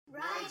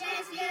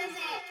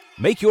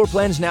Make your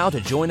plans now to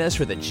join us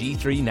for the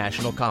G3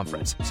 National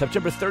Conference,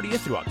 September 30th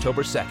through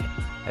October 2nd,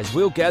 as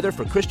we'll gather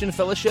for Christian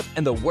fellowship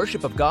and the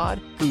worship of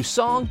God through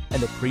song and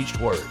the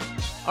preached word.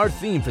 Our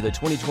theme for the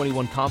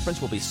 2021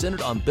 conference will be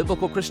centered on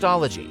biblical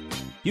Christology.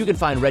 You can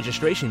find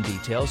registration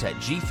details at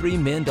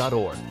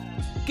g3men.org.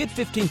 Get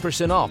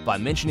 15% off by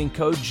mentioning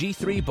code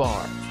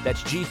G3BAR.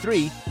 That's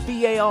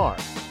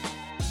G3BAR.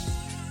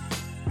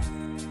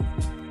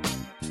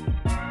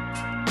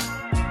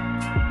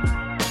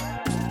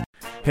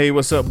 Hey,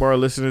 what's up, bar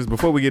listeners?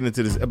 Before we get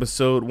into this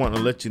episode, want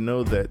to let you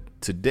know that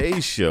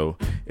today's show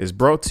is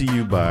brought to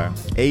you by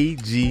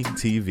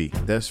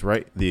AGTV. That's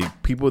right. The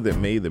people that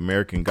made the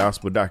American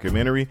Gospel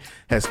documentary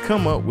has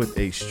come up with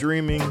a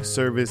streaming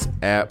service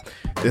app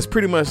that's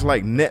pretty much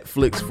like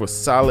Netflix for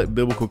solid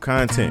biblical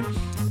content.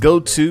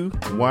 Go to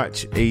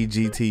watch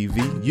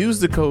AGTV. Use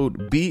the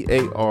code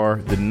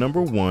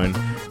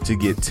BAR1 to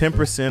get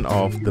 10%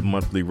 off the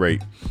monthly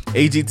rate.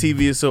 AGTV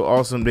is so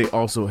awesome. They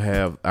also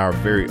have our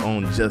very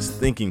own Just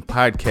Thinking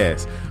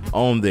podcast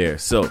on there.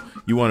 So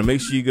you want to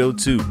make sure you go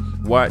to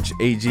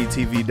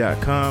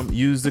watchagtv.com.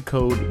 Use the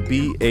code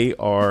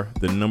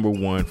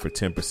BAR1 for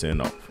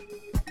 10% off.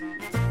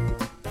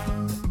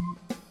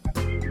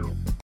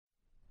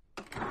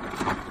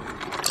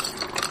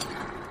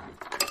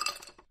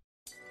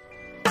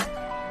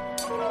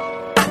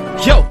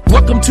 Yo,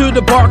 welcome to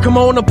the bar. Come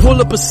on and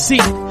pull up a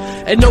seat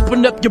and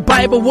open up your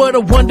Bible. What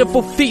a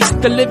wonderful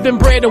feast. The living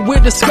bread, and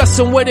we're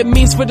discussing what it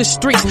means for the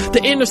streets,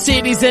 the inner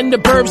cities and the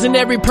burbs, and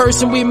every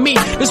person we meet.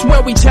 This is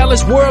where we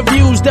challenge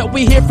worldviews that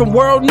we hear from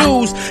world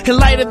news. In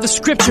light of the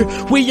scripture,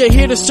 we are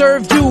here to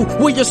serve you.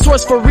 We're your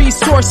source for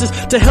resources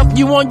to help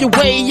you on your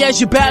way as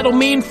you battle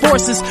mean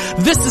forces.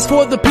 This is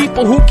for the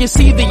people who can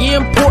see the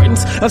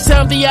importance of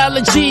sound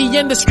theology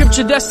and the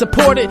scripture that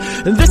support it.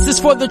 And this is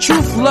for the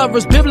truth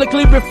lovers,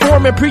 biblically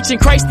reforming, preaching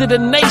Christ to the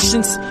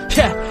nations.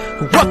 Yeah,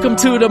 welcome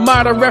to the modern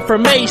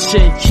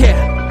Reformation.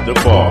 Yeah, The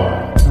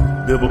Bar,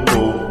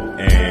 biblical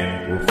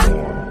and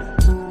reformed.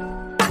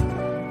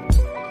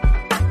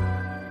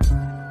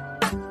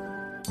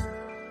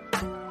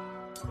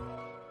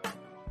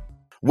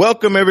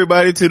 Welcome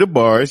everybody to The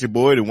Bar. It's your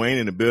boy Dwayne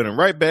in the building,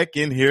 right back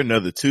in here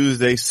another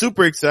Tuesday.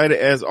 Super excited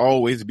as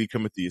always to be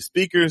coming through your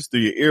speakers, through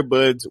your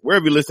earbuds,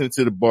 wherever you're listening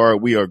to The Bar.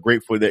 We are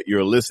grateful that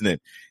you're listening.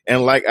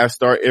 And like I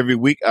start every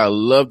week, I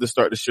love to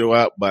start the show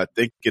out by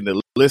thanking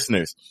the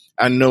listeners.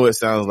 I know it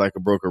sounds like a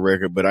broken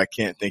record, but I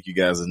can't thank you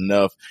guys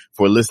enough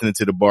for listening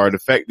to The Bar. The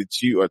fact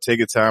that you are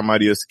taking time out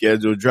of your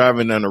schedule,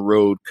 driving down the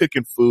road,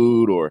 cooking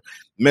food or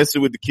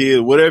messing with the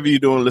kids, whatever you're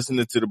doing,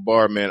 listening to The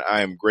Bar, man,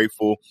 I am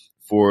grateful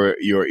for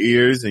your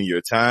ears and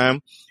your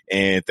time,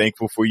 and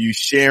thankful for you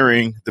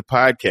sharing the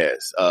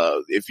podcast.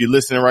 If you're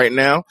listening right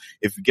now,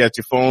 if you got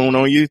your phone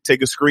on you,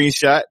 take a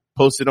screenshot,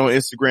 post it on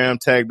Instagram,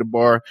 tag The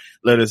Bar,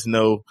 let us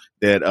know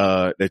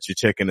that you're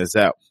checking us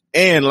out.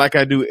 And like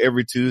I do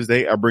every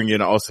Tuesday, I bring in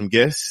an awesome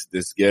guest.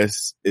 This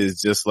guest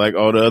is just like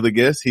all the other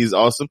guests. He's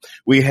awesome.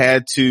 We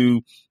had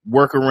to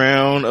work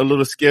around a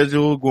little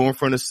schedule going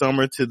from the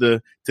summer to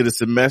the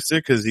semester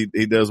because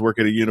he does work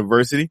at a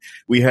university.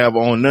 We have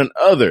on none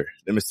other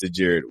than Mr.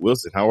 Jared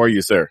Wilson. How are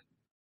you, sir?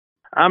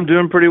 I'm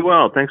doing pretty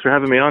well. Thanks for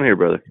having me on here,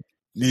 brother.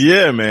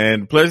 Yeah,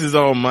 man. Pleasure's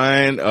all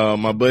mine.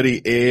 My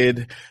buddy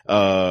Ed,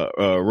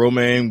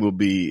 Romaine will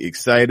be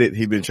excited.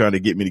 He's been trying to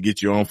get me to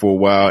get you on for a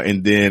while.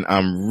 And then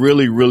I'm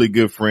really, really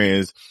good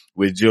friends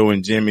with Joe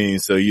and Jimmy.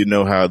 And so you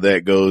know how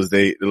that goes.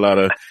 They, a lot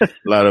of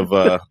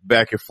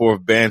back and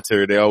forth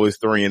banter. They always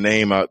throw your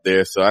name out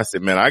there. So I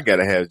said, man, I got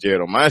to have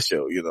Jared on my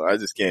show. You know, I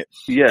just can't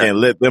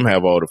let them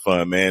have all the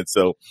fun, man.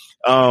 So,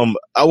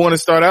 I want to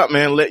start out,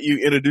 man, let you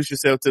introduce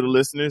yourself to the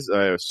listeners,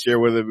 share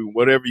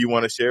whatever you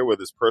want to share,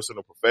 whether it's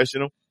personal or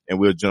professional, and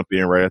we'll jump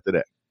in right after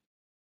that.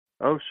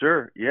 Oh,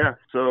 sure. Yeah.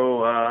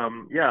 So,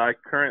 I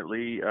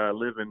currently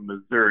live in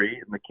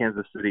Missouri in the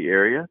Kansas City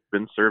area.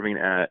 Been serving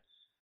at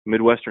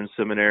Midwestern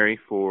Seminary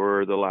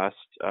for the last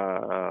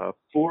 4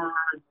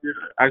 years.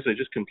 Actually,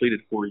 just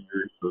completed 4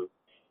 years, so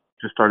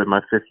just started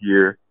my 5th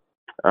year.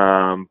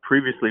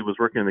 Previously was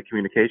working in the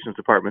communications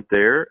department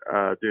there,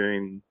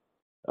 doing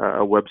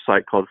a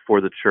website called For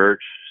the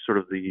Church, sort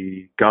of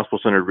the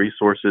gospel-centered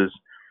resources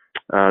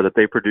that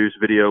they produce,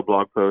 video,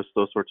 blog posts,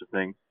 those sorts of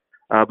things.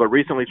 But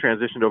recently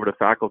transitioned over to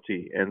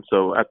faculty. And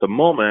so at the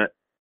moment,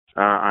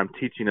 I'm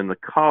teaching in the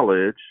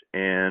college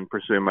and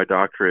pursuing my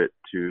doctorate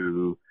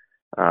to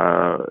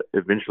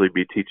eventually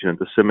be teaching at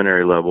the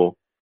seminary level.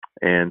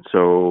 And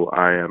so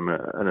I am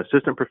an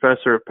assistant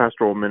professor of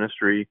pastoral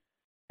ministry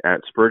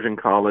at Spurgeon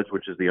College,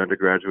 which is the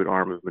undergraduate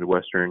arm of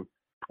Midwestern,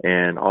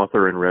 and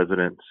author in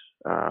residence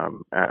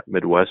at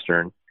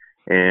Midwestern.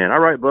 And I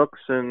write books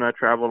and I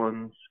travel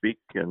and speak,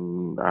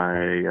 and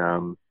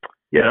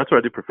that's what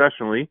I do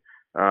professionally.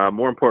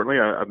 More importantly,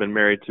 I've been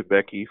married to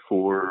Becky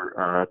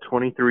for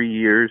 23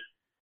 years,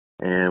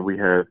 and we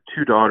have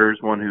 2 daughters,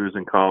 one who is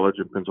in college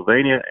in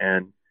Pennsylvania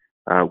and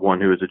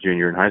one who is a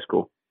junior in high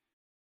school.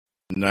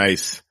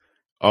 Nice.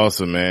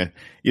 Awesome, man.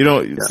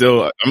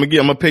 So I'm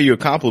gonna pay you a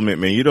compliment,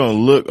 man. You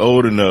don't look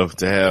old enough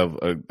to have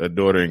a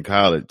daughter in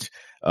college.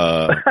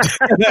 Well,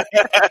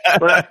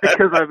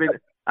 because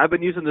I've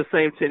been using the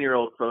same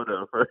 10-year-old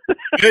photo for.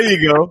 There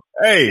you go.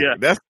 Hey, Yeah.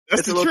 that's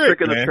It's the a little trick,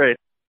 trick in man. the trade.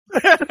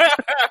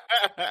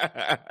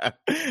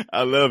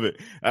 I love it.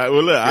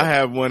 Well, look, I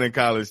have one in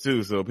college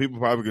too, so people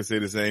probably could say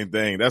the same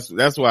thing.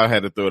 That's why I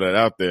had to throw that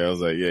out there. I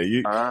was like,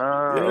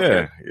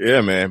 Okay.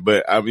 yeah, man.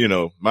 But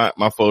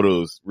my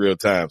photos real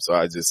time, so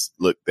I just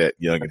look that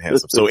young and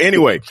handsome. So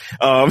anyway,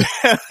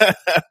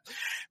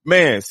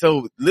 man,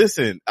 so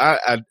listen,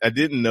 I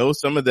didn't know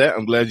some of that.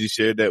 I'm glad you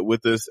shared that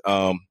with us.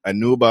 I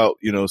knew about,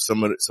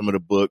 some of the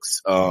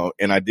books,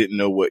 and I didn't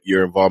know what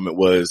your involvement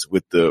was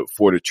with the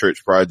For the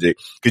Church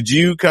project. Could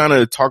you kind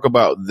of talk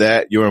about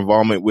that, your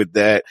involvement with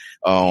that,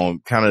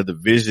 kind of the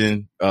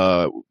vision,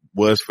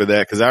 was for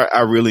that? Cause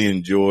I really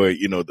enjoy,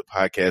 the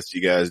podcast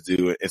you guys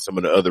do and some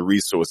of the other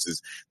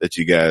resources that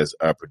you guys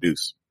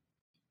produce.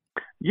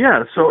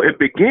 Yeah. So it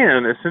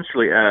began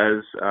essentially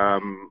as, a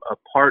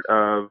part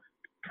of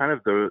kind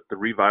of the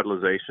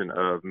revitalization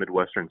of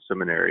Midwestern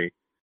Seminary.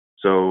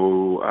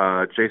 So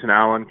Jason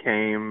Allen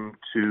came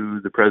to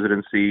the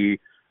presidency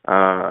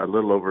a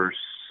little over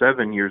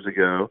 7 years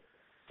ago,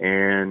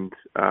 and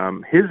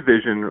his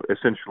vision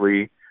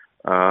essentially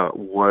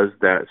was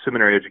that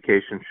seminary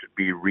education should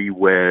be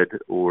re-wed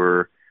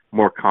or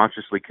more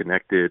consciously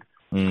connected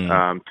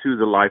to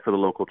the life of the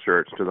local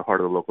church, to the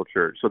heart of the local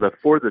church. So that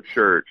For the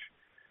Church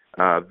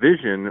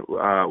vision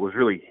was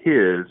really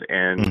his,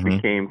 and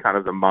became kind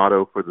of the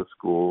motto for the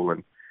school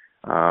and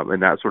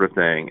that sort of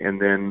thing.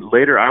 And then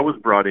later I was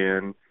brought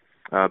in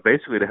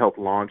basically to help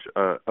launch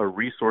a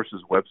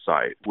resources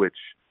website, which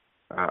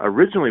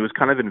originally was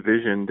kind of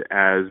envisioned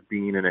as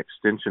being an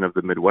extension of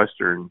the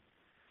Midwestern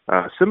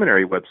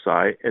Seminary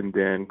website, and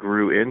then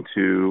grew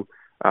into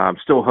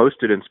still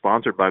hosted and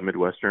sponsored by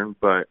Midwestern,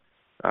 but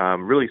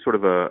really sort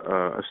of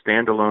a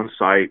standalone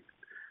site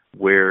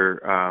where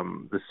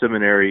the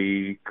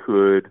seminary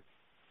could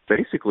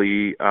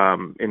basically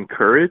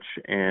encourage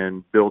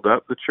and build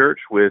up the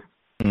church with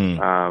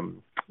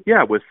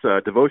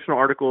devotional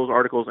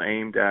articles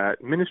aimed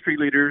at ministry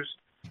leaders,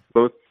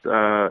 both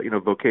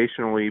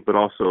vocationally, but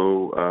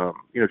also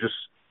just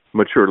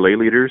mature lay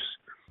leaders.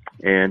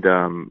 And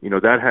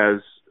that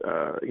has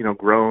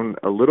grown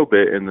a little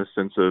bit in the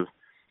sense of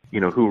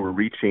who we're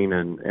reaching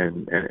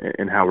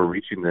and how we're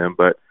reaching them.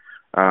 But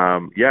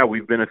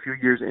we've been a few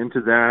years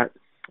into that.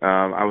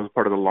 I was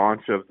part of the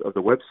launch of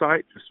the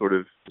website, just sort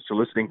of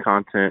soliciting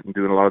content and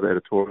doing a lot of the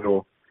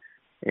editorial.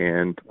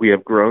 And we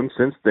have grown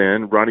since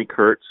then. Ronnie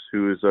Kurtz,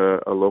 who is a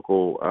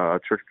local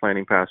church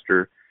planting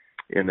pastor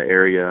in the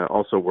area,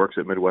 also works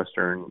at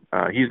Midwestern.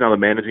 He's now the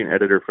managing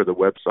editor for the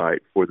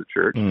website For the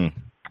Church.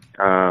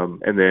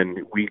 And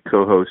then we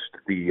co-host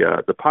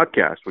the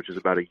podcast, which is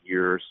about a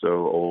year or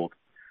so old,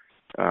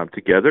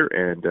 together.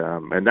 And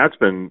that's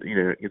been,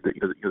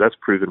 that's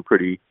proven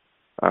pretty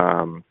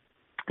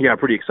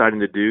exciting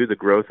to do. The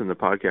growth in the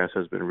podcast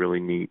has been really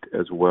neat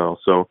as well.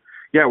 So,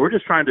 we're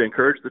just trying to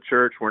encourage the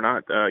church. We're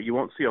not, you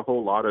won't see a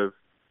whole lot of,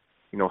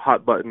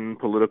 hot button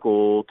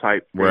political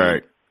type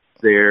things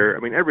there. I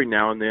mean, every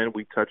now and then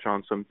we touch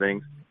on some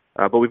things,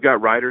 but we've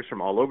got writers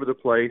from all over the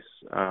place.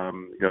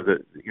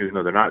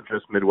 They're not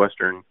just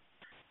Midwestern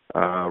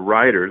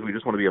writers. We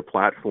just want to be a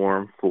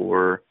platform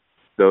for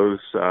those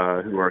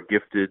who are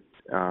gifted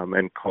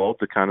and called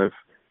to kind of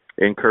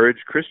encourage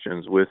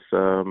Christians with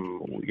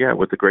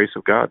the grace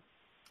of God.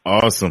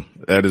 Awesome.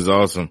 That is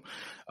awesome.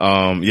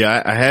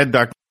 I had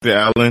Dr.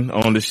 Allen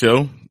on the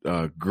show.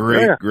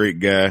 Great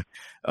guy.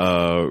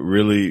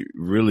 Really,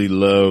 really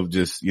love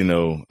just,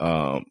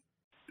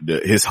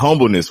 his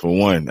humbleness for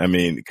one. I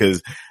mean,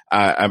 because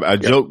I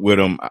joked with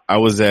him. I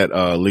was at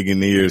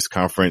Ligoniers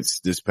conference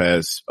this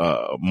past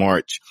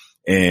March,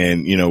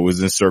 and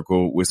was in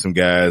circle with some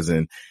guys,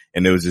 and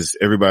it was just,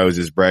 everybody was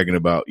just bragging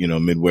about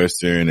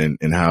Midwestern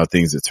and how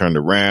things have turned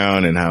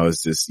around, and how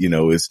it's just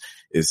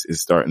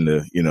it's starting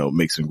to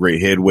make some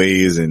great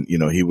headways, and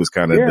he was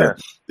kind of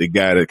the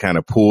guy that kind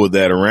of pulled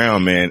that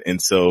around, man.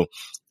 And so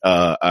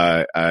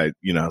I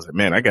was like,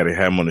 man, I got to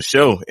have him on the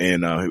show,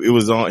 and he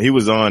was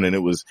on, and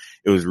it was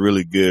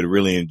really good.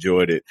 Really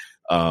enjoyed it.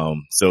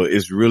 So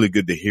it's really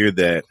good to hear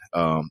that.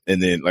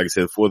 And then, like I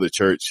said, For the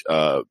Church,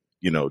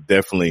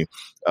 definitely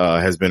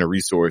has been a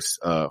resource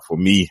for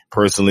me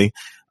personally.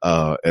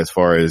 As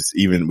far as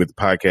even with the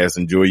podcast,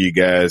 enjoy you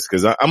guys,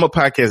 because I'm a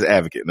podcast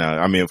advocate now.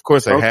 I mean, of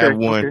course I have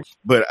one,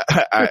 but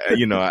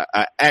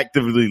I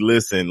actively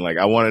listen. Like,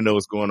 I want to know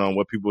what's going on,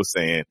 what people are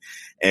saying,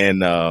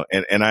 and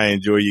I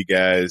enjoy you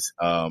guys.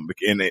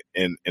 And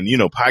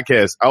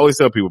podcasts, I always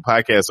tell people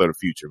podcasts are the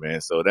future, man.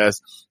 So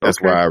that's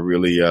why I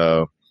really,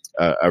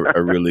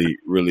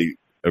 really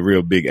a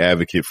real big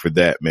advocate for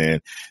that, man.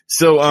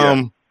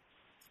 So,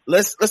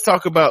 let's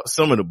talk about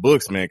some of the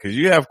books, man, because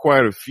you have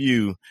quite a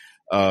few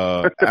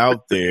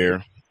out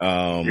there.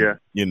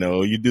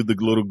 You do the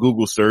little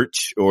Google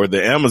search or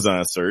the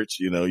Amazon search,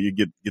 you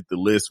get the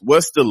list.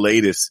 What's the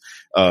latest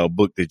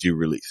book that you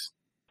released?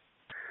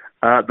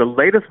 The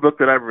latest book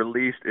that I've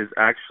released is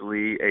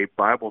actually a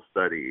Bible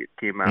study. It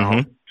came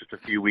out just a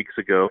few weeks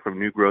ago from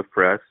New Growth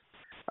Press.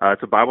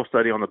 It's a Bible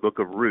study on the book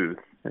of Ruth.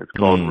 It's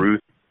called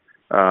Ruth,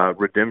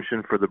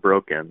 Redemption for the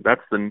Broken.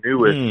 That's the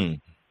newest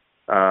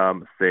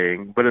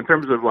thing. But in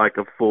terms of like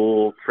a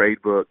full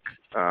trade book,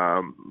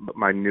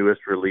 my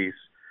newest release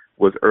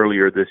was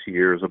earlier this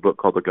year. Is a book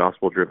called The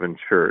Gospel Driven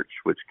Church,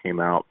 which came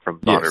out from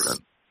Zondervan.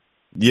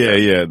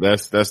 Yeah.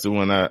 That's the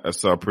one I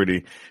saw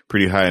pretty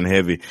high and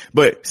heavy.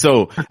 But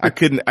so I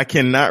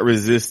cannot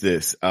resist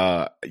this.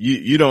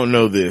 You don't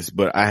know this,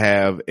 but I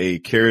have a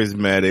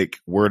charismatic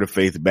Word of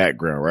Faith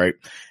background, right?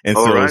 And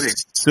so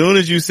as soon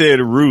as you said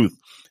Ruth,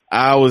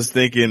 I was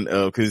thinking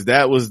cause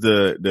that was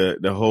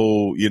the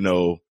whole, in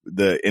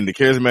the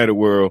charismatic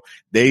world,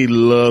 they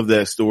love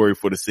that story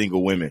for the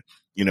single women.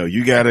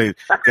 You gotta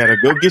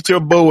go get your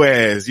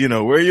Boaz,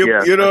 where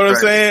you know what I'm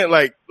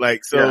saying?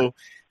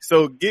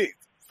 So get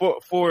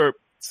for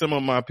some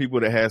of my people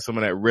that have some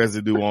of that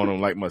residue on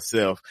them, like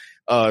myself,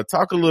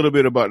 talk a little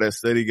bit about that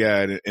study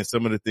guide and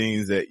some of the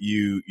things that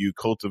you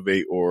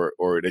cultivate or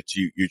that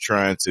you're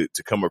trying to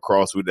come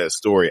across with that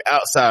story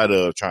outside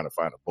of trying to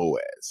find a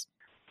Boaz.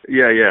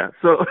 Yeah.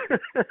 So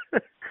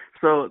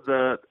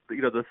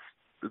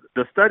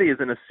the study is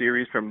in a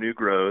series from New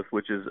Growth,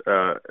 which is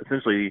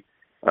essentially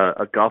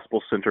a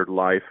gospel-centered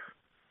life,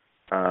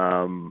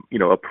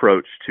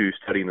 approach to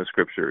studying the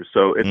scriptures.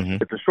 So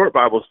it's a short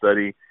Bible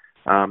study.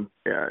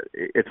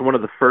 It's one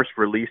of the first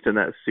released in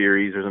that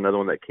series. There's another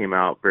one that came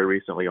out very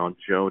recently on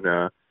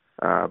Jonah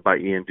by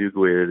Ian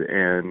Duguid.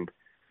 And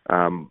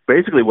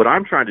basically what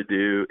I'm trying to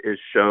do is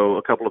show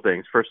a couple of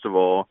things. First of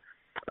all,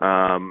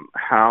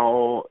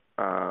 how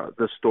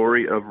the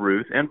story of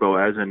Ruth and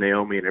Boaz and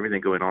Naomi and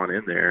everything going on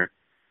in there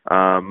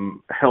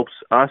helps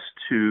us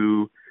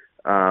to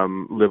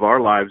live our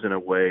lives in a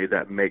way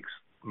that makes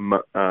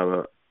much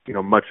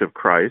of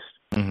Christ.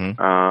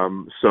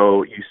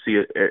 So you see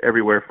it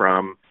everywhere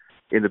from,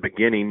 in the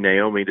beginning,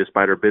 Naomi,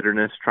 despite her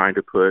bitterness, trying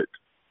to put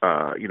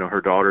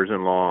her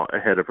daughters-in-law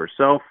ahead of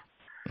herself,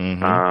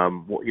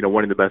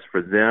 wanting the best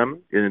for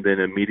them, and then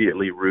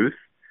immediately Ruth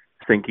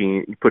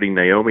putting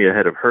Naomi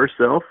ahead of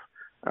herself,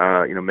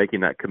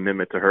 making that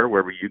commitment to her,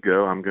 wherever you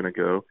go, I'm going to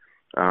go.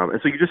 And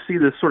so you just see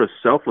this sort of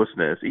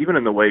selflessness, even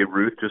in the way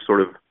Ruth just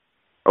sort of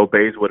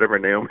obeys whatever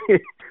Naomi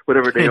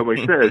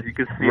says. You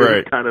can see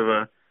it kind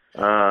of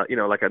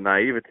like a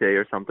naivete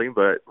or something.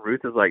 But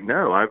Ruth is like,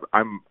 no,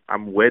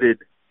 I'm wedded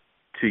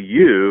to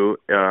you,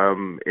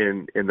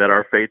 in that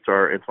our fates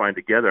are entwined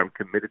together. I'm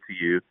committed to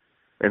you.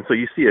 And so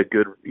you see a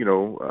good,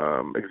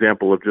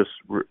 example of just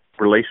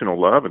relational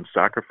love and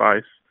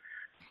sacrifice.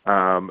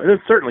 And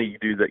then certainly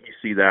you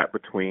see that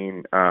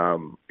between,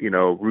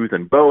 Ruth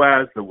and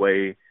Boaz, the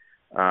way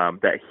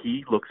that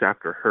he looks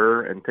after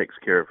her and takes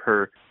care of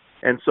her.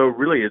 And so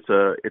really it's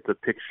a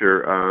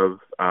picture of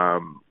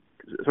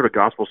sort of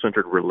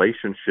gospel-centered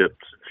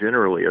relationships,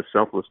 generally, of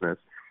selflessness.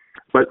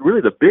 But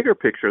really the bigger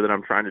picture that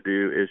I'm trying to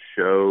do is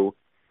show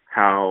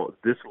how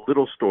this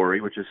little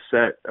story, which is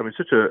set,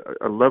 such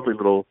a lovely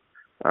little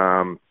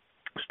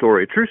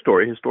story, true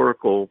story,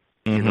 historical,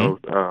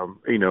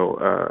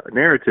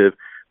 narrative,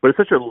 but it's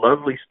such a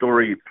lovely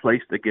story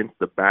placed against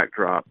the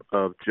backdrop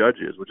of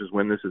Judges, which is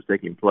when this is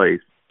taking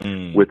place,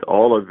 with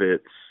all of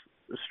its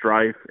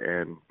strife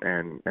and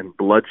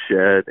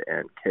bloodshed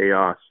and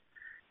chaos.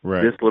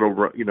 Right. This little,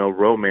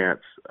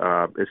 romance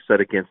is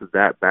set against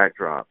that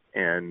backdrop.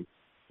 And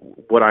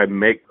what I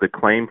make the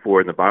claim for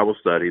in the Bible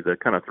study, the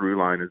kind of through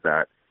line, is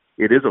that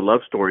it is a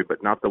love story,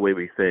 but not the way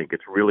we think.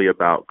 It's really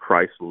about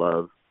Christ's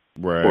love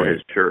for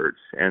his church.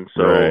 And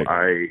so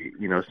I,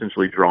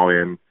 essentially draw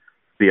in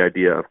the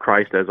idea of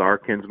Christ as our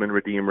kinsman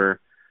redeemer.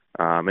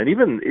 And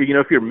even,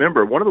 if you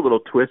remember, one of the little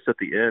twists at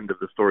the end of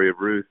the story of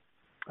Ruth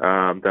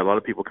that a lot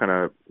of people kind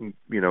of,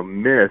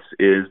 miss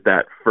is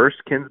that first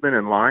kinsman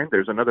in line,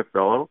 there's another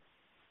fellow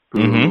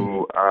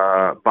who,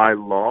 by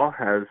law,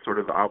 has sort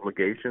of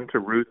obligation to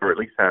Ruth, or at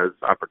least has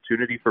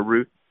opportunity for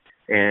Ruth,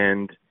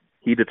 and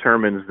he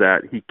determines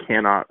that he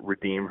cannot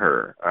redeem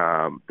her.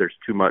 There's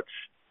too much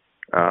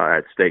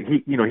at stake.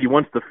 He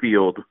wants the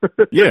field.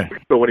 Yeah.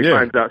 But when he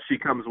finds out she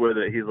comes with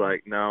it, he's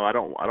like, no, I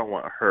don't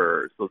want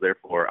her. So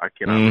therefore I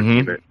cannot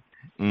redeem it.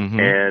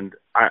 And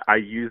I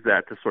use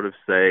that to sort of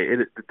say,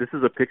 this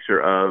is a picture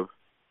of,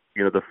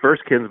 the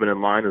first kinsman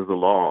in line is the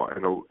law,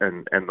 and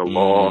the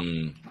law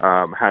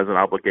has an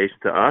obligation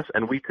to us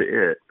and we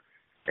to it,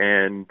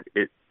 and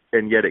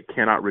yet it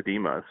cannot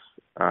redeem us.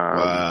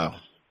 Wow.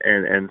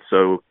 And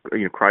so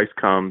Christ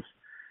comes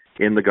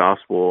in the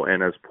gospel,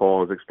 and as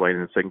Paul is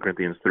explaining in 2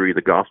 Corinthians 3,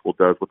 the gospel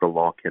does what the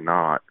law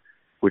cannot,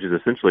 which is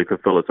essentially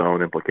fulfill its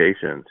own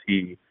implications.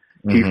 He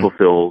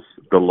fulfills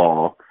the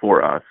law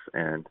for us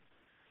and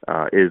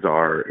is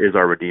our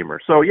redeemer.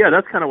 So yeah,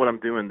 that's kind of what I'm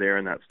doing there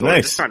in that story.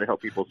 Nice. Just trying to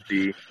help people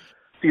see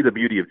the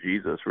beauty of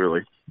Jesus,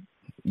 really.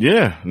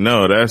 Yeah,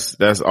 no,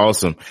 that's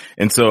awesome.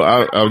 And so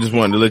I just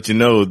wanted to let you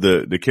know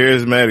the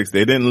charismatics,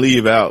 they didn't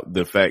leave out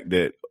the fact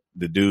that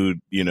the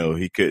dude,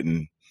 he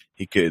couldn't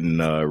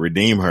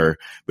redeem her,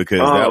 because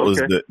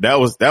that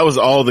was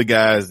all the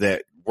guys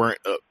that weren't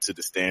up to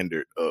the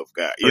standard of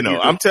God.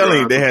 I'm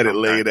telling you, they had it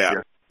laid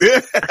out.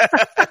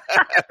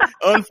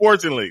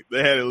 Unfortunately, they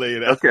had it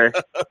laid out.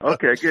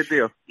 Okay, good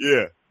deal.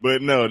 Yeah,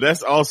 but no,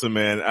 that's awesome,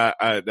 man.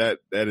 That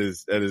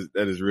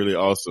is really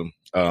awesome.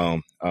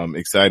 I'm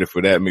excited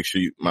for that. Make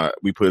sure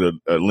we put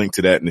a link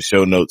to that in the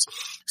show notes.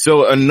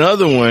 So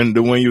another one,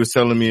 the one you were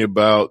telling me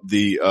about,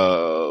 the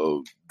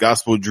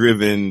Gospel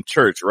Driven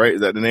Church, right?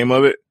 Is that the name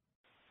of it?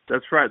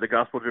 That's right, the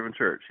Gospel Driven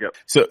Church. Yep.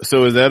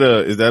 So is that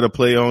a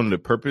play on the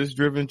Purpose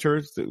Driven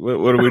Church?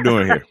 What are we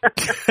doing here?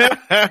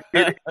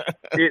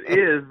 It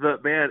is,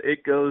 but man,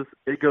 it goes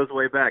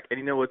way back. And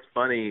you know what's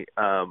funny?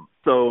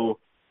 So,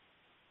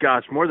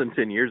 gosh, more than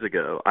 10 years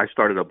ago, I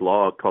started a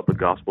blog called the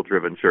Gospel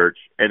Driven Church,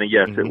 and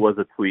yes, it was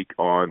a tweak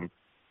on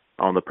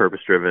the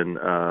Purpose Driven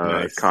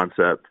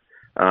concept.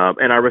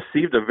 And I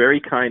received a very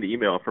kind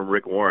email from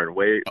Rick Warren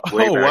way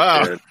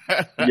back then.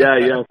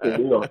 Yeah.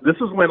 This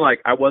was when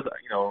I was,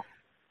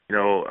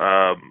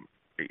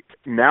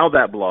 now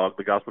that blog,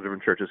 the Gospel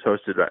Driven Church, is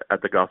hosted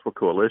at the Gospel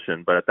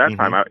Coalition, but at that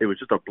time it was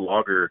just a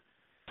blogger.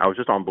 I was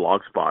just on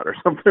Blogspot or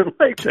something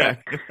like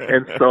that.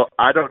 And so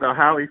I don't know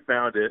how he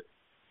found it,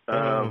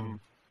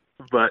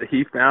 but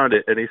he found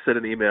it and he sent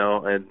an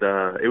email, and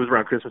it was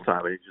around Christmas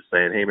time, and he's just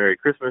saying, "Hey, Merry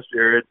Christmas,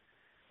 Jared.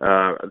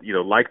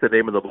 Like the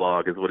name of the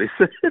blog," is what he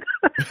said.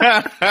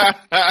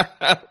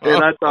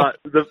 And I thought,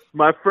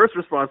 my first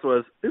response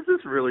was, "Is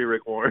this really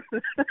Rick Warren?"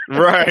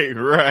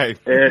 Right.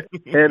 And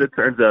it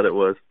turns out it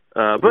was.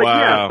 But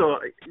wow.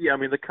 I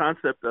mean, the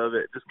concept of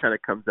it just kind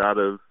of comes out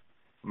of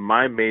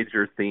my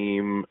major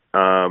theme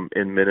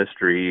in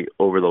ministry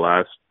over the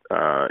last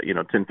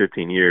 10,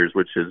 15 years,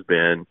 which has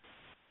been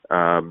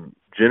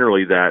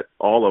generally that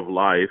all of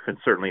life, and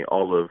certainly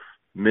all of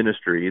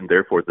ministry, and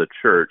therefore the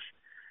church,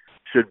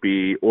 should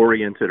be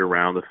oriented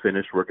around the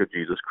finished work of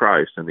Jesus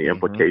Christ and the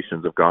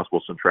implications of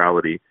gospel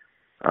centrality.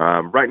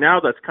 Right now,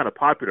 that's kind of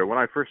popular. When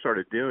I first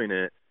started doing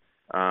it,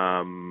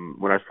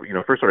 when I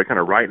first started kind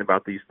of writing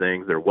about these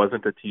things, there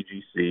wasn't a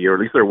TGC, or at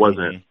least there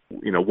wasn't,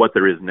 what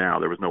there is now.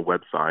 There was no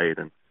website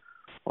and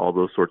all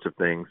those sorts of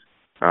things.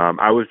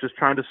 I was just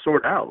trying to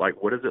sort out,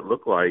 what does it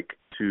look like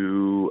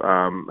to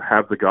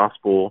have the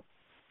gospel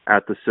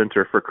at the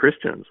center for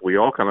Christians? We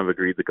all kind of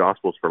agreed the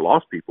gospel's for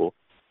lost people.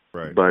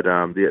 Right. But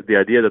the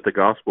idea that the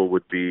gospel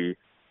would be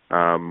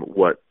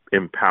what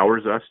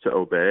empowers us to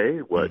obey,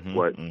 what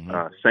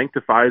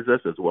sanctifies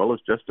us as well as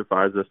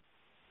justifies us,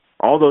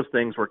 all those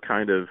things were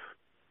kind of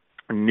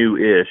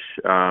new-ish.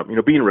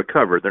 Being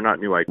recovered, they're not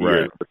new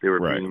ideas, but they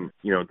were being,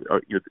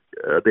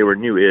 they were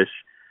new-ish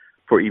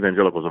for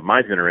evangelicals of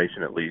my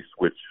generation, at least,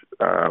 which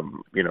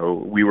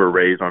we were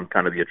raised on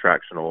kind of the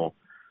attractional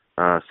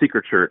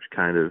secret church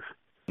kind of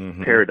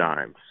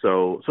paradigm.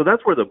 So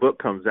that's where the book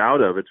comes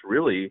out of. It's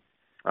really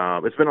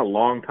it's been a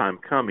long time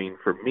coming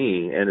for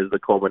me, and is the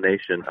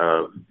culmination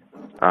of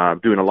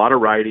doing a lot of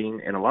writing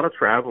and a lot of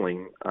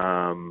traveling,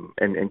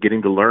 and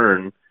getting to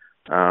learn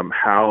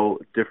how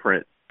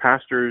different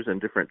pastors and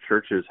different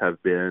churches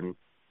have been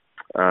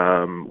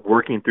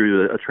working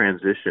through a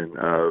transition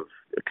of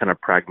kind of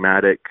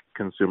pragmatic,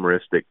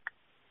 consumeristic,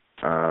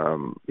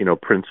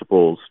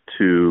 principles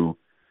to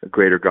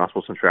greater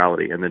gospel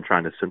centrality, and then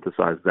trying to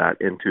synthesize that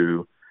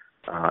into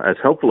as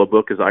helpful a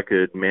book as I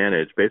could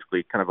manage,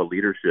 basically kind of a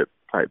leadership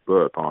type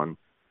book on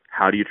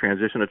how do you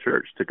transition a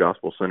church to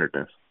gospel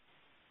centeredness.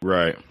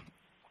 Right.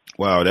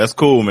 Wow. That's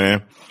cool,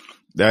 man.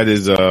 That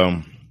is,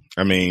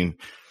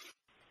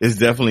 it's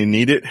definitely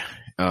needed.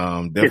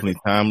 Definitely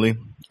timely.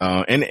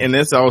 And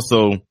that's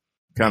also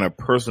kind of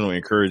personal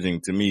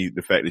encouraging to me,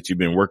 the fact that you've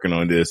been working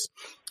on this,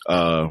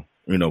 for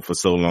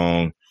so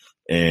long,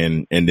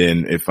 and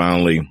then it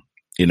finally,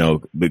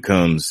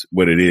 becomes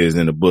what it is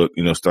in the book,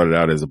 started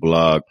out as a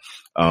blog.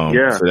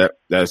 So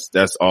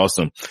that's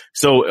awesome.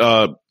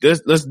 So,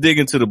 let's dig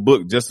into the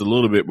book just a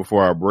little bit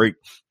before our break.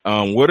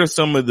 What are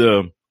some of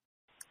the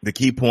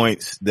key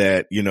points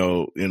that,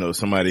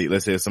 somebody,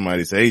 let's say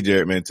somebody say, "Hey,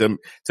 Jared, man, tell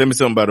me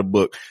something about a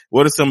book."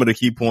 What are some of the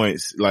key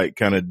points,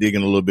 kind of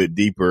digging a little bit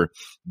deeper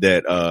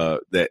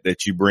that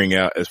you bring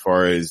out as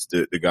far as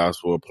the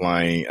gospel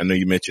applying? I know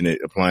you mentioned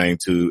it applying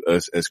to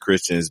us as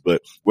Christians,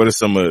 but what are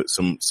some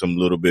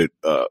little bit,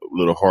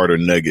 little harder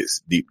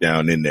nuggets deep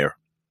down in there?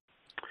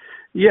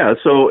 Yeah,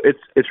 so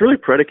it's really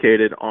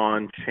predicated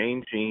on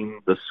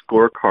changing the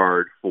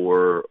scorecard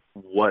for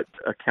what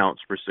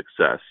accounts for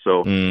success.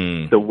 So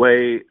the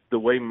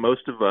way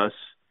most of us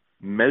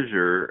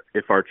measure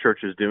if our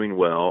church is doing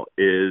well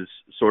is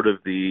sort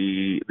of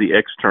the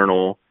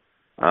external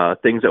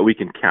things that we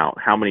can count.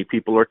 How many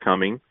people are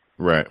coming?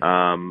 Right.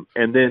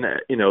 And then,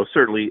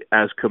 certainly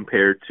as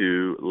compared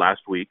to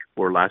last week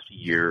or last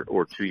year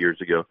or 2 years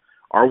ago,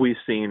 are we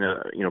seeing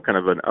kind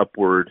of an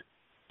upward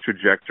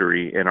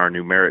trajectory in our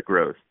numeric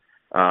growth?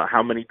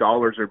 How many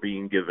dollars are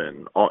being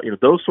given?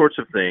 Those sorts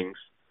of things.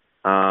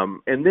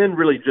 And then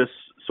really just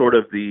sort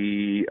of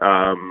the,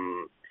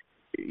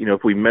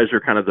 if we measure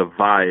kind of the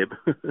vibe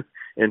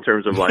in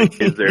terms of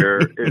is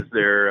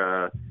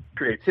there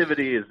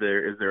creativity? Is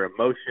there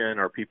emotion?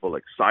 Are people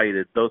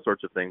excited? Those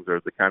sorts of things are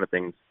the kind of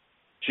things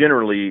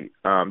generally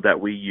that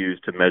we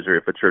use to measure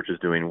if a church is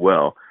doing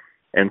well.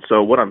 And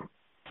so what I'm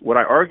what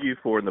I argue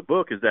for in the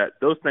book is that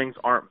those things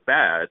aren't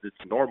bad. It's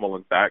normal,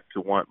 in fact,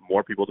 to want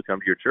more people to come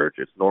to your church.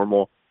 It's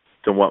normal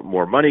to want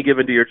more money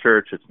given to your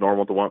church. It's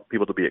normal to want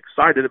people to be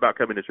excited about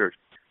coming to church.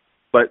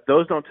 But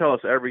those don't tell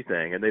us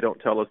everything, and they don't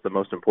tell us the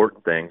most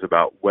important things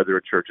about whether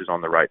a church is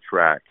on the right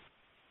track.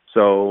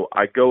 So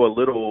I go a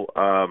little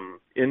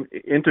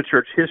into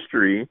church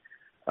history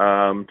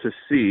to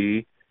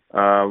see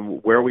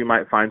where we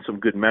might find some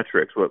good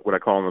metrics, what I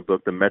call in the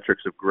book the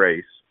metrics of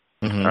grace,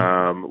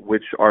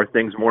 which are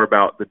things more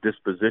about the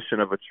disposition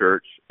of a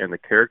church and the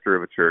character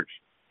of a church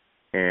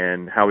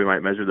and how we might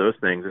measure those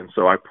things. And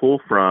so I pull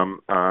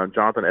from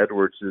Jonathan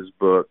Edwards'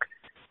 book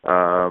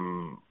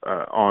on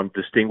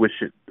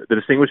the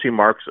distinguishing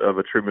marks of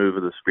a true move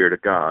of the Spirit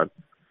of God.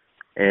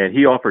 And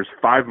he offers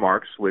 5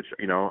 marks, which,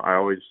 I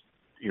always,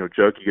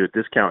 joke you get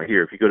a discount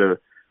here. If you go to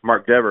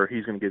Mark Dever,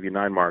 he's going to give you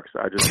 9 marks.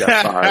 I just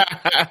got 5.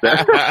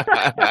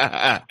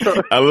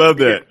 I love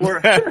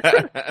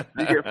that.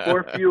 You get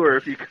 4 fewer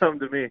if you come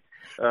to me.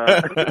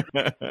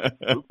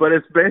 But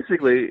it's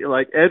basically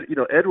like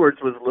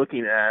Edwards was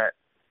looking at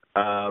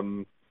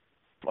all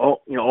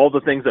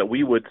the things that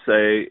we would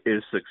say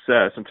is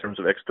success in terms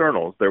of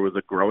externals. There was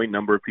a growing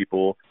number of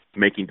people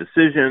making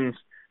decisions.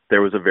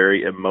 There was a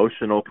very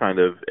emotional kind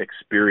of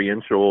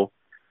experiential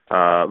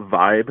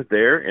vibe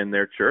there in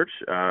their church,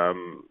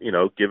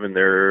 given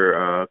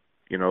their,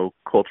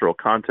 cultural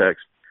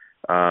context.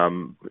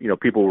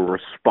 People were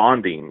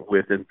responding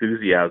with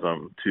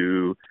enthusiasm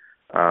to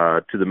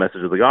the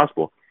message of the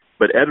gospel.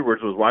 But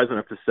Edwards was wise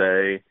enough to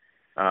say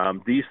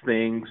these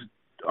things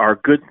are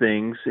good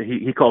things.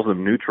 He calls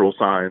them neutral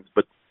signs,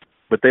 but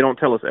they don't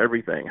tell us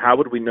everything. How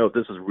would we know if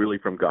this is really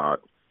from God?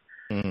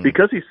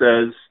 Because he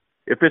says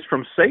if it's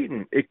from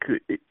Satan, it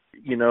could,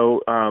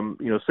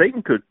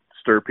 Satan could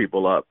stir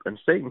people up, and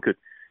Satan could.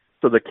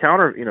 So the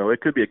counter,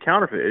 it could be a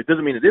counterfeit. It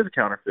doesn't mean it is a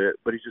counterfeit,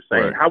 but he's just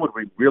saying, right. How would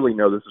we really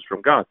know this is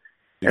from God?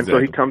 Exactly. And so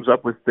he comes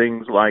up with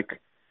things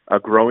like a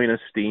growing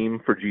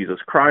esteem for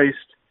Jesus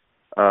Christ,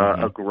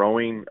 a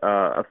growing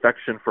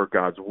affection for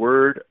God's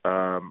word,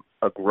 a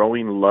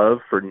growing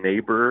love for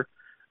neighbor.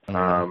 So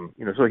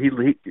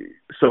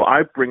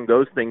I bring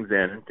those things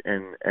in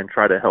and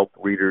try to help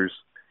readers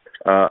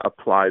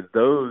apply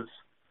those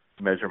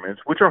measurements,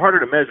 which are harder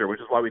to measure,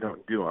 which is why we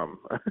don't do them.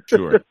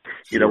 Sure.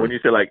 When you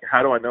say, like,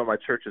 how do I know my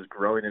church is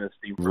growing in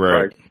esteem for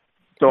right. Christ?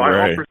 So I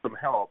right. offer some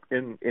help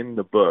in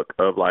the book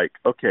of, like,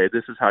 okay,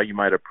 this is how you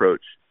might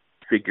approach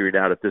figuring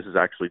out if this is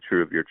actually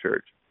true of your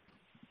church.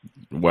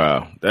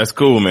 Wow. That's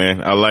cool,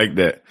 man. I like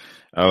that.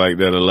 I like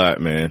that a lot,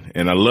 man.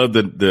 And I love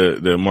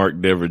the Mark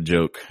Dever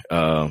joke.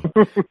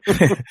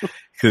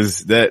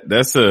 Cause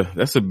that's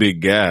a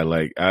big guy.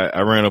 Like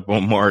I ran up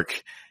on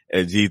Mark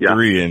at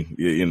G3 and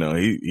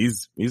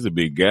he's a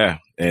big guy.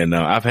 And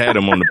I've had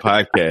him on the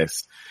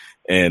podcast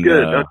and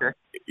good. Okay.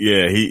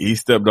 Yeah, he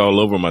stepped all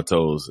over my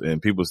toes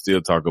and people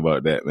still talk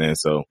about that, man.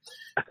 So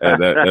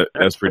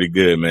that's pretty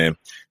good, man.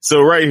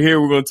 So right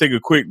here, we're going to take a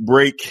quick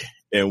break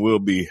and we'll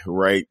be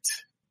right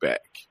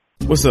back.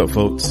 What's up,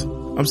 folks?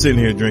 I'm sitting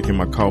here drinking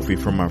my coffee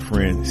from my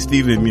friend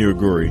Stephen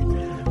Muruguri,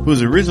 who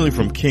is originally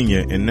from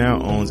Kenya and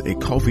now owns a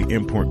coffee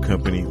import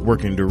company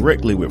working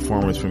directly with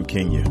farmers from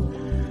Kenya.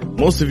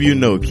 Most of you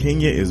know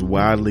Kenya is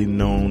widely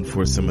known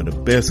for some of the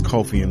best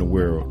coffee in the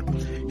world.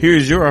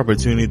 Here's your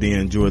opportunity to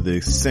enjoy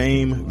the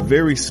same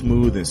very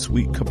smooth and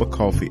sweet cup of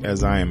coffee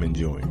as I am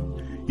enjoying.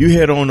 You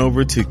head on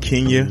over to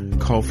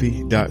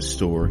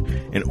kenyacoffee.store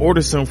and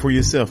order some for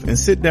yourself and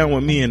sit down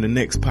with me in the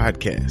next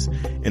podcast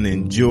and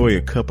enjoy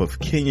a cup of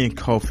Kenyan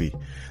coffee.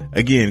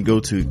 Again, go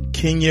to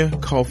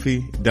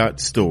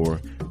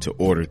kenyacoffee.store to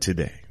order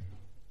today.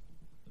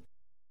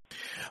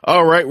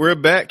 All right, we're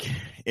back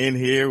in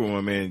here with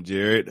my man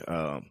Jared.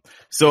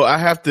 So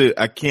I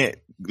can't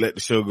let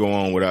the show go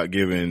on without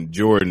giving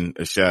Jordan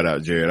a shout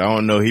out, Jared. I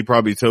don't know. He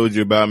probably told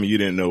you about me. You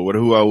didn't know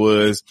who I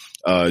was.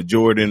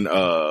 Jordan,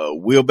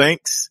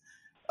 Wheelbanks,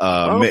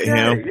 met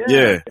him.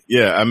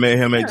 Yeah. I met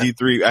him at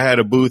G3. I had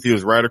a booth. He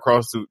was right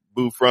across the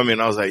booth from me.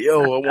 And I was like,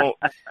 yo,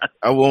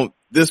 I want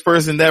this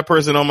person, that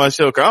person on my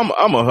show. Cause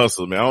I'm a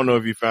hustler, man. I don't know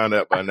if you found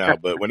out by now,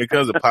 but when it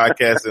comes to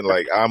podcasting,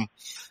 like I'm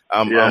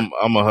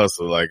a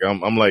hustler. Like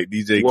I'm like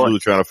DJ Clue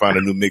trying to find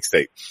a new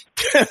mixtape.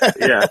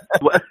 Yeah.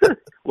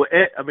 Well,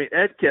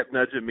 Ed kept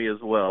nudging me as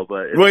well,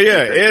 but Ed,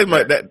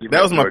 that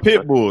was my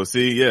pit bull.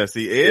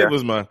 Ed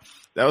was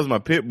my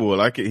pit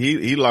bull.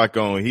 He locked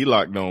on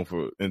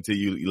for until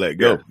you let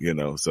go,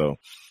 So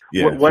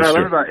yeah. What I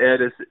love about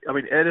Ed is,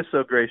 Ed is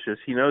so gracious.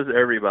 He knows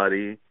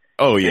everybody.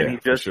 Oh yeah. And he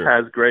just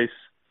has grace,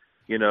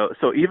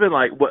 so even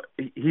like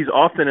he's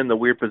often in the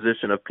weird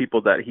position of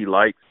people that he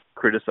likes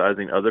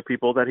criticizing other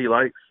people that he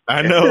likes.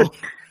 I know.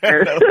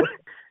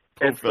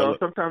 And so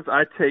sometimes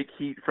I take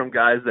heat from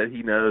guys that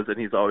he knows, and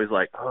he's always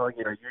like, "Oh,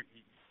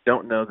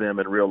 don't know them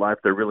in real life,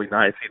 they're really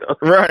nice, you know.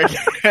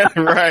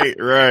 Right.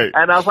 right.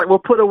 And I was like, well,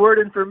 put a word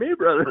in for me,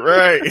 brother.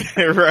 Right.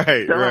 Tell him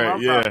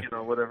I'm Yeah. not, you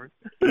know, whatever.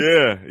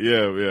 Yeah.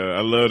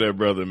 I love that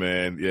brother,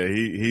 man. Yeah,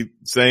 he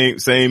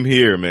same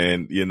here,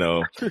 man. You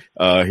know,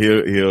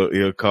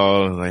 he'll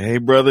call like, hey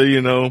brother,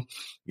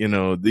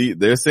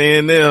 they're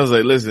saying this. I was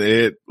like, listen,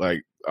 Ed,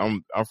 like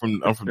I'm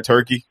from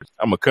Turkey.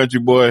 I'm a country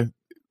boy.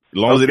 As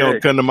long as they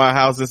don't come to my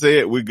house and say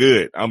it, we're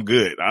good. I'm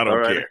good. I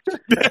don't care.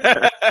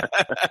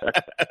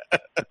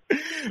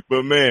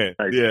 But man,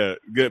 yeah,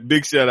 good.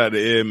 Big shout out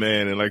to Ed,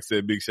 man. And like I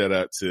said, big shout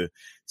out to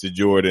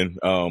Jordan.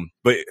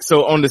 But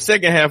so on the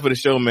second half of the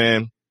show,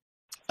 man,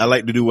 I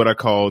like to do what I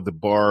call the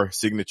bar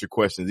signature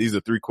questions. These are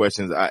 3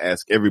 questions I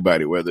ask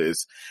everybody, whether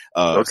it's,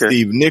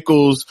 Steve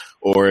Nichols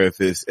or if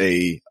it's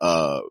a,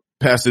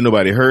 pastor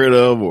nobody heard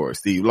of or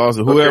Steve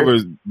Lawson,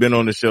 whoever's been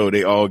on the show,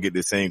 they all get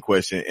the same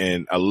question.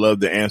 And I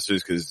love the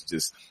answers because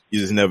you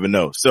just never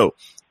know. So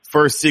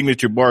first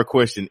signature bar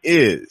question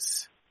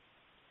is,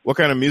 what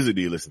kind of music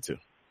do you listen to?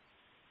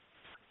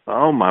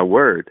 Oh my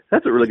word.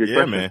 That's a really good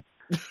question. Man.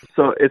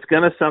 So it's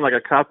going to sound like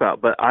a cop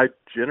out, but I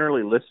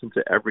generally listen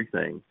to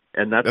everything.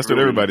 And that's really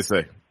what everybody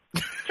say.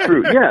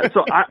 True. Yeah.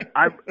 So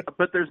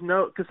but there's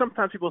cause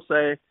sometimes people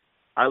say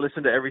I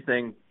listen to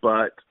everything,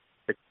 but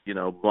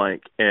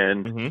blank.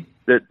 And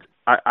that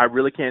I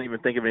really can't even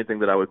think of anything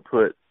that I would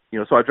put,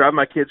 so I drive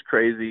my kids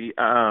crazy.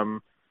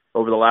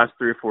 Over the last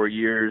 3 or 4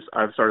 years,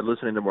 I've started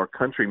listening to more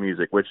country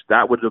music, which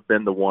that would have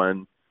been the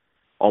one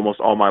almost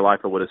all my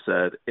life I would have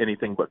said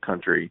anything but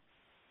country.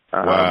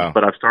 Wow.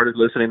 But I've started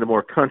listening to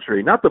more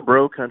country, not the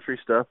bro country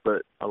stuff,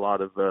 but a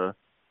lot of, so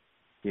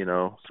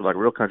like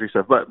real country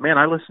stuff. But man,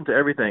 I listen to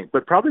everything.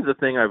 But probably the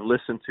thing I've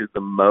listened to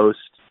the most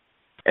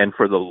and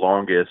for the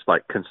longest,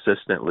 like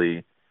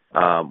consistently,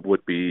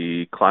 would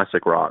be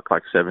classic rock,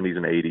 like 70s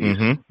and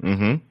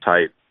 80s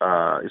type.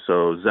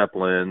 So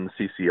Zeppelin,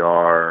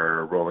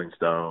 CCR, Rolling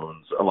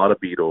Stones, a lot of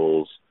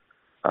Beatles,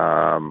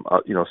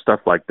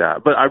 stuff like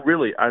that. But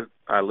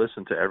I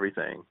listen to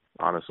everything,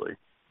 honestly.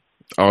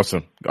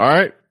 Awesome. All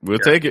right. We'll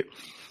take it.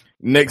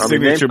 Next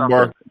signature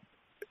bar.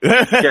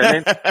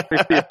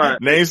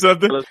 Name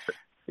something.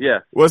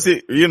 Yeah. What's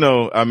it?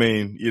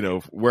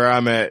 Where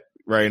I'm at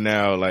right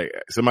now, like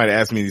somebody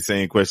asked me the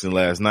same question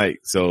last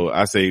night. So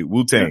I say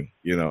Wu-Tang,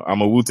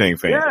 I'm a Wu-Tang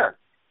fan.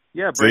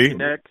 Yeah. Breaking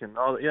Neck and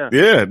all that. Yeah.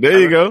 Yeah. There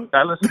you go.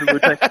 I listen to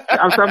Wu-Tang.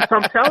 I'm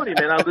telling you,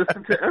 man, I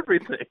listen to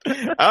everything.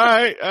 All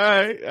right.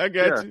 I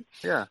got you.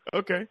 Yeah.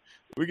 Okay.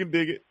 We can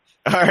dig it.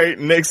 All right.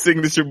 Next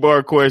signature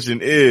bar question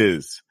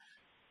is,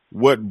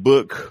 what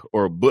book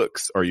or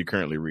books are you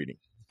currently reading?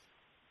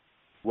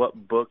 What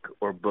book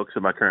or books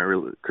am I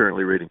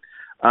currently reading?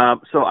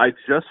 So I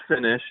just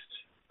finished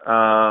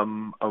a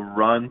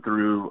run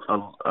through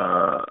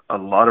a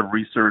lot of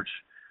research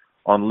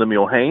on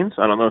Lemuel Haynes.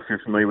 I don't know if you're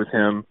familiar with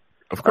him.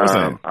 Of course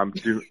I am. I'm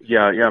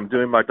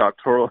doing my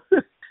doctoral.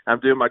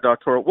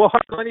 Well,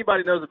 hardly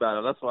anybody knows about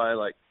it. That's why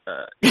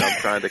I'm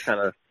trying to kind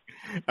of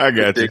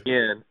dig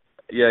in.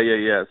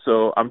 Yeah.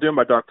 So I'm doing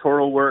my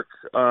doctoral work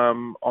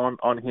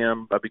on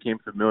him. I became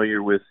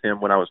familiar with him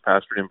when I was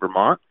pastoring in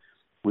Vermont,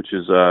 which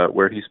is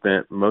where he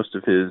spent most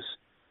of his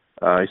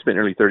he spent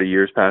nearly 30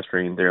 years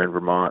pastoring there in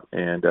Vermont,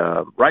 and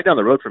right down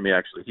the road from me,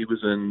 actually. He was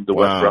in the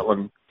West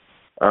Rutland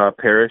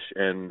parish,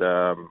 and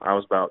I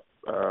was about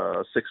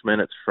 6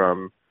 minutes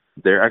from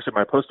there. Actually,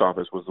 my post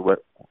office was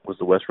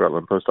the West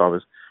Rutland post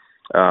office,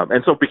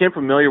 and so became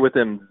familiar with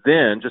him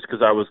then, just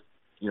because I was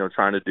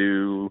trying to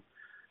do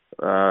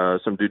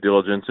some due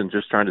diligence and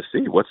just trying to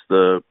see what's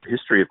the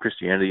history of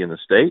Christianity in the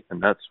state.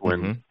 And that's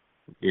when,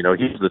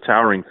 he's the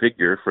towering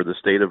figure for the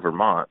state of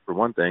Vermont, for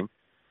one thing,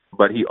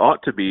 but he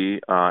ought to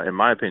be, in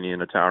my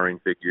opinion, a towering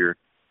figure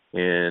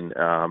in,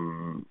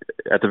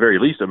 at the very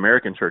least,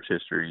 American church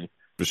history.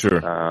 For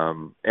sure.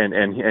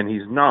 And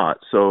he's not.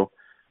 So,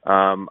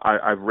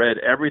 I've read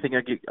everything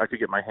I could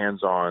get my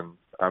hands on,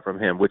 from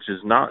him, which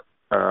is not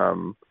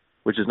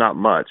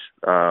much.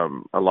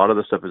 A lot of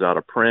the stuff is out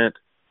of print.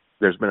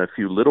 There's been a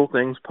few little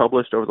things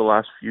published over the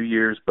last few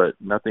years, but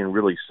nothing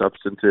really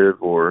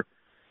substantive or,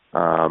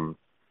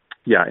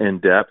 in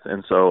depth.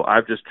 And so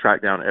I've just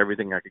tracked down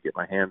everything I could get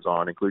my hands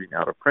on, including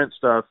out of print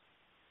stuff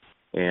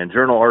and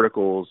journal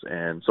articles.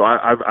 And so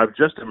I've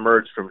just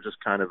emerged from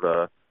just kind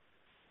of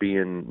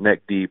being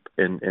neck deep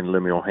in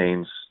Lemuel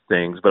Haynes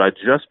things. But I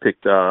just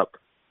picked up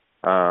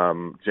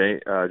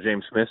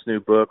James Smith's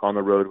new book, On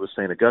the Road with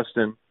St.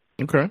 Augustine.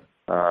 Okay.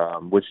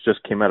 Which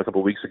just came out a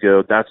couple of weeks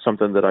ago. That's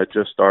something that I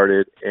just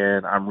started,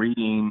 and I'm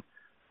reading.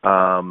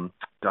 I'm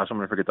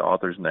going to forget the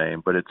author's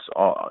name, but it's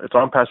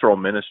on pastoral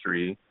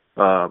ministry,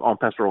 on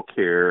pastoral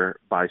care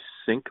by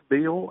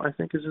Sinkbeal, I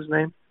think is his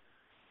name.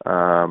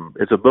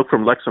 It's a book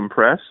from Lexham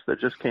Press that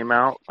just came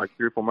out like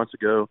 3 or 4 months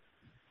ago.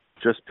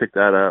 Just picked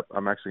that up.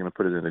 I'm actually going to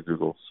put it into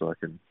Google so I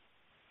can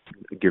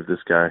give this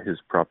guy his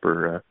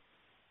proper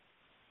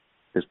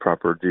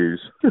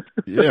dues.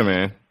 Yeah,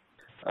 man.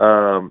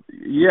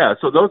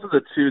 So those are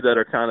the two that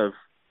are kind of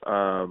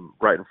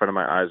right in front of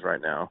my eyes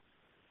right now.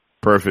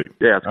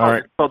 Perfect. Yeah, it's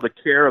called The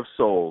Care of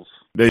Souls.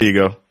 There you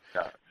go.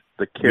 Yeah,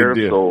 The Care of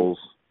Souls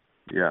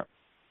Yeah.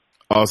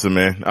 Awesome,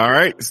 man. All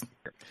right.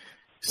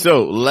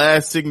 So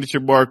last signature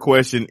bar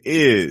question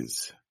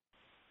is,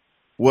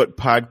 what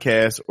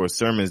podcasts or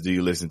sermons do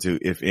you listen to,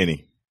 if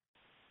any?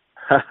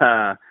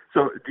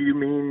 So do you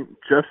mean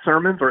just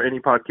sermons or any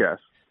podcast?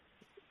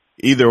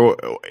 Either or,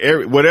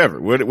 whatever.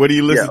 What do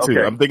you listen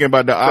to? I'm thinking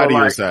about the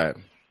audio side.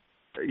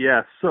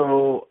 Yeah.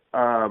 So,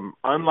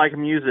 unlike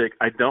music,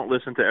 I don't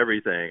listen to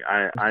everything.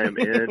 I am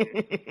in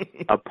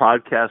a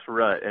podcast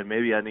rut, and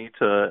maybe I need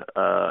to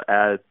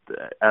add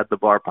the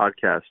Bar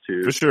podcast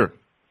to for sure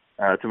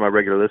to my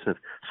regular listens.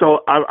 So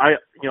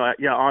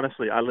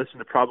honestly, I listen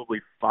to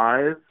probably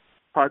 5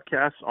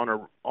 podcasts on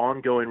an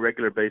ongoing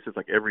regular basis,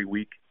 like every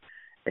week,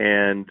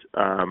 and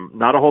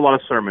not a whole lot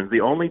of sermons.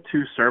 The only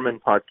 2 sermon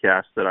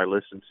podcasts that I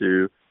listen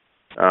to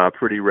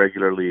pretty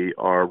regularly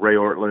are Ray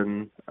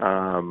Ortlund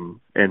and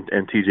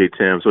TJ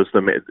Tim. So it's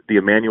the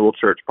Emmanuel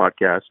Church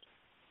podcast,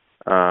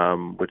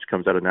 which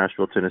comes out of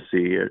Nashville,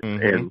 Tennessee,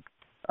 and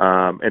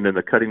then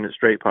the Cutting It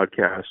Straight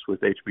podcast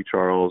with H.B.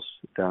 Charles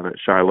down at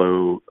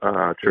Shiloh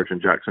Church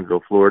in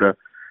Jacksonville, Florida.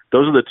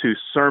 Those are the 2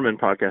 sermon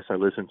podcasts I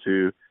listen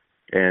to,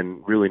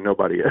 and really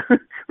nobody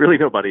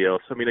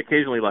else. I mean,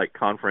 occasionally like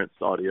conference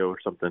audio or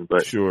something,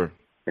 but sure.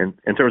 In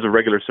terms of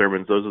regular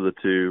sermons, those are the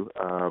 2,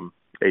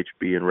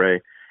 HB and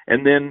Ray.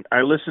 And then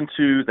I listen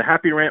to the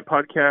Happy Rant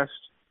podcast,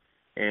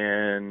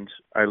 and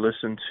I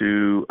listen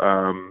to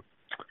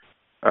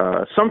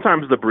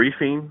sometimes The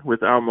Briefing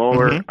with Al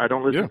Mohler. I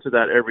don't listen to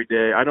that every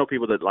day. I know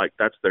people that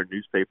that's their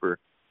newspaper.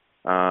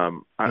 I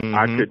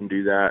couldn't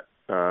do that.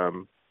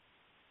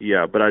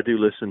 But I do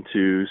listen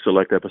to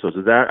select episodes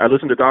of that. I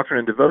listen to Doctrine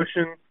and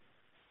Devotion.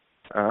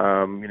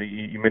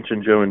 You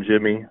mentioned Joe and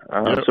Jimmy.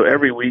 So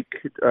every week,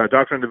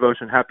 Doctrine and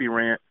Devotion, Happy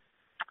Rant.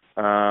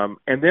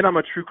 And then I'm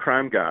a true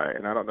crime guy,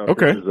 and I don't know if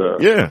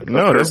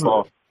this is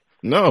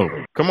no,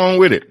 come on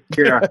with it.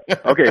 Yeah.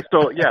 Okay.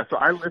 So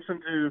I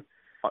listen to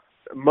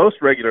most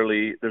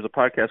regularly. There's a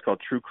podcast called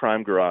True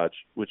Crime Garage,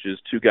 which is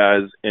 2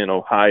 guys in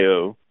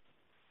Ohio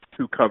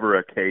who cover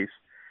a case,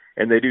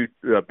 and they do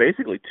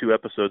basically 2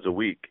 episodes a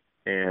week,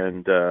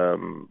 and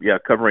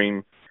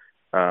covering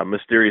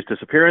mysterious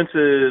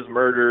disappearances,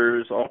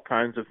 murders, all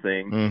kinds of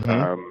things.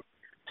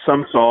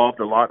 Some solved,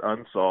 a lot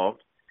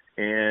unsolved.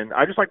 And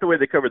I just like the way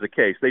they cover the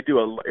case. They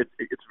do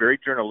it's very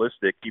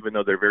journalistic, even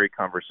though they're very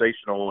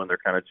conversational and they're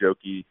kind of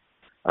jokey.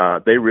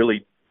 They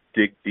really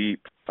dig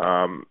deep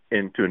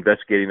into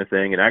investigating the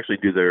thing, and actually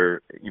do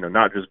their,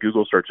 not just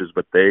Google searches,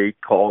 but they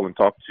call and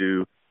talk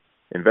to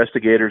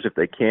investigators if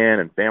they can,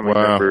 and family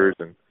members,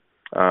 and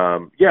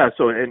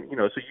so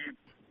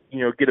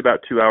you get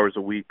about 2 hours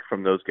a week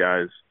from those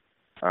guys.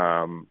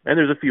 And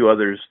there's a few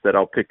others that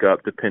I'll pick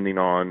up depending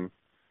on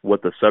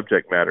what the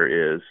subject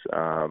matter is.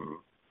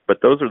 But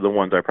those are the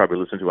ones I probably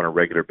listen to on a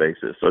regular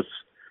basis. So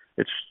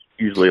it's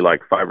usually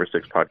like 5 or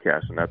 6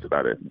 podcasts, and that's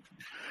about it.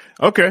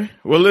 Okay.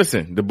 Well,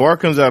 listen, the Bar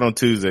comes out on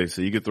Tuesday,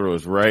 so you can throw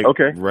us right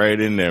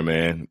in there,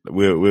 man.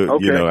 We'll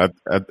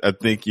I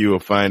think you will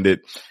find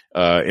it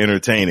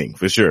entertaining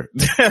for sure,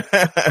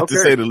 to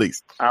say the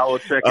least. I will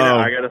check it out.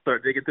 I got to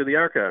start digging through the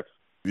archives.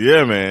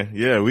 Yeah, man.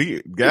 Yeah,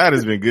 God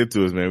has been good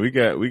to us, man. We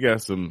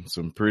got some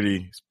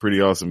pretty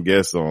awesome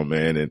guests on,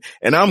 man.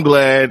 And I'm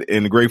glad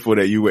and grateful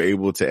that you were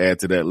able to add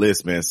to that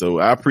list, man. So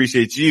I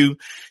appreciate you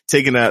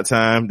taking out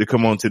time to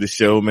come on to the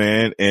show,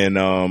 man. And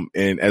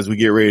as we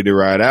get ready to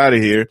ride out of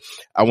here,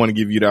 I want to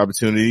give you the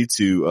opportunity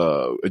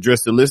to,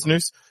 address the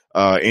listeners,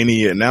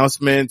 any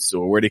announcements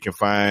or where they can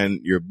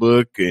find your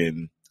book,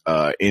 and,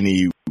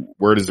 any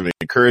words of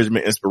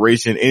encouragement,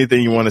 inspiration,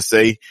 anything you want to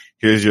say.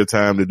 Here's your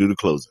time to do the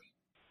closing.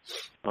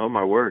 Oh,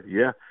 my word.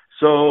 Yeah.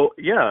 So,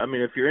 I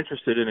mean, if you're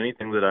interested in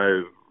anything that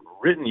I've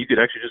written, you could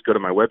actually just go to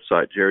my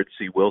website,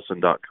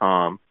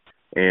 jaredcwilson.com,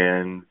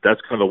 and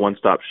that's kind of a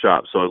one-stop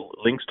shop. So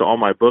links to all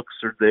my books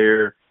are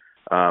there.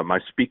 My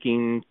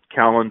speaking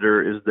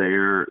calendar is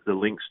there. The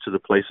links to the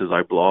places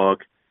I blog.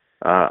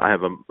 I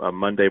have a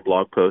Monday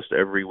blog post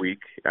every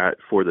week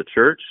for the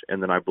church,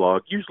 and then I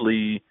blog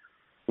usually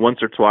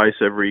once or twice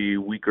every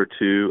week or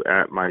 2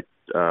 at my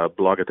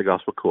blog at the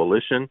Gospel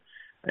Coalition.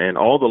 And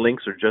all the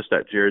links are just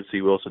at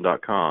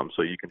jaredcwilson.com,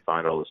 so you can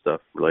find all the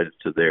stuff related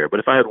to there. But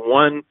if I had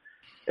one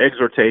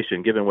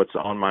exhortation, given what's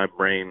on my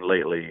brain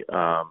lately,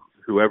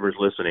 whoever's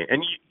listening,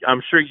 and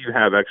I'm sure you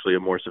have actually a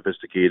more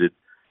sophisticated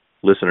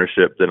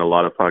listenership than a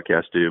lot of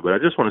podcasts do, but I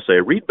just want to say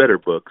read better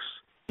books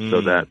so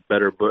that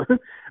better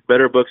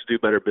books do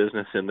better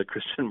business in the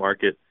Christian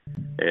market.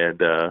 And,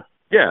 that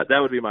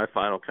would be my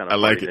final kind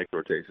of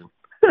exhortation.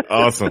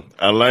 Awesome.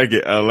 I like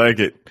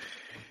it.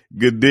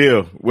 Good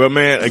deal. Well,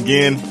 man,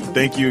 again,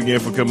 thank you again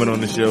for coming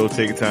on the show,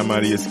 taking time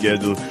out of your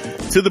schedule.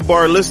 To the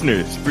Bar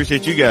listeners,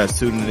 appreciate you guys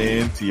tuning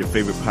in to your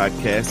favorite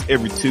podcast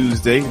every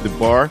Tuesday, The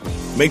Bar.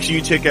 Make sure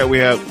you check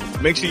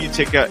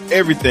out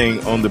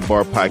everything on the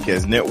Bar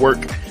Podcast Network.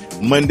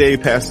 Monday,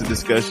 Pastor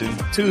Discussion.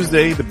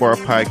 Tuesday, The Bar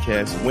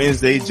Podcast.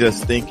 Wednesday,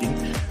 Just Thinking.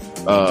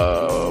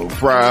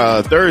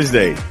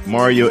 Thursday,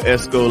 Mario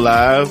Esco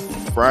Live.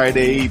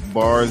 Friday,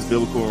 Bars,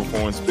 Biblical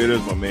Reform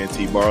Spitters, my man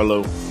T.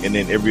 Barlow. And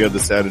then every other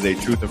Saturday,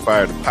 Truth and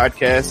Fire, the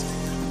podcast.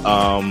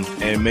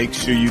 And make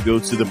sure you go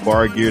to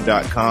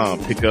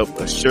thebargear.com, pick up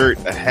a shirt,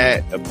 a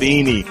hat, a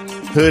beanie,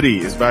 hoodie.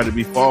 It's about to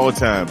be fall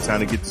time. Time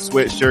to get the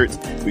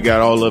sweatshirts. We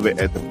got all of it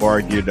at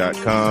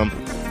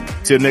thebargear.com.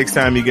 Till next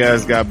time, you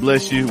guys, God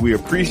bless you. We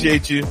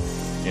appreciate you,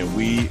 and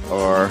we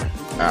are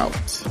out.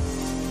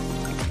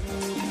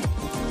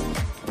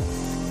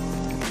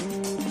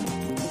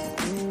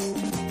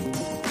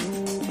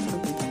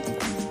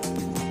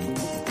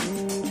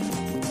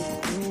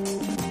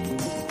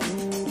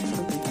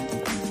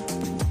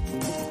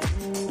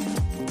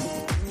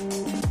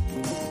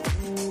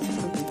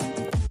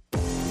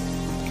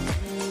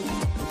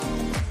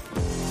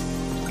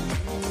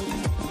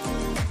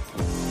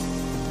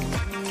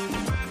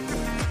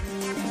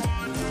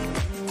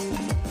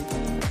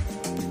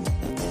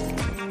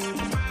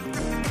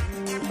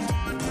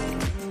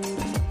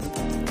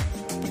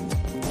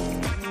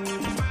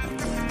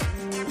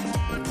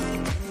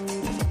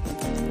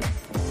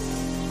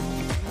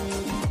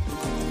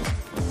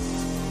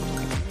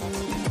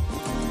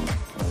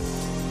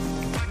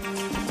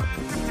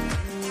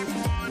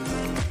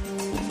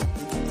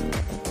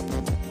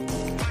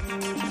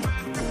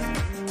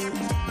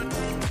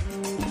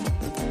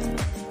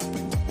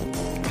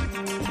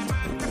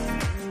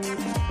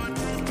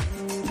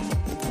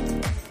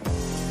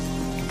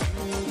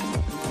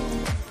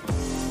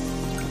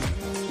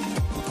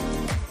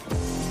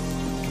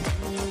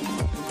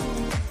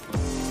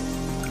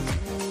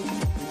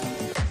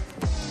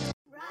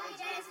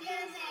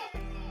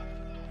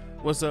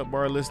 What's up,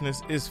 bar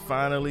listeners? It's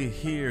finally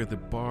here, the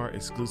bar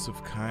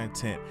exclusive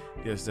content.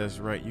 Yes, that's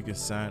right. You can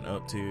sign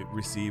up to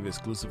receive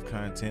exclusive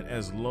content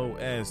as low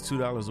as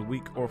 $2 a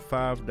week or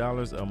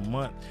 $5 a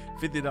month,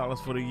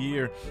 $50 for the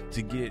year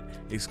to get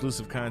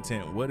exclusive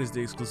content. What is the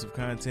exclusive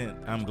content?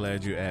 I'm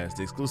glad you asked.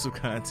 The exclusive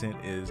content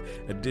is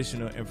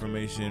additional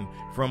information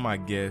from my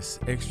guests,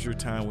 extra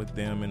time with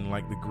them in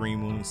like the green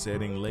moon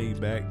setting,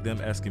 laid back,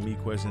 them asking me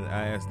questions,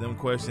 I ask them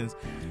questions,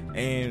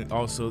 and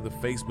also the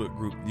Facebook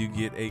group. You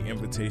get an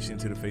invitation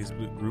to the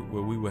Facebook group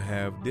where we will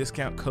have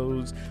discount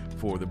codes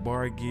for the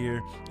bar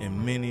gear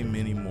and many,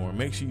 many more.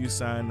 Make sure you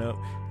sign up.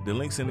 The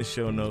link's in the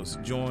show notes.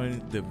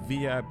 Join the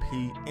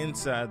VIP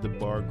inside the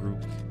bar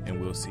group,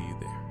 and we'll see you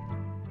there.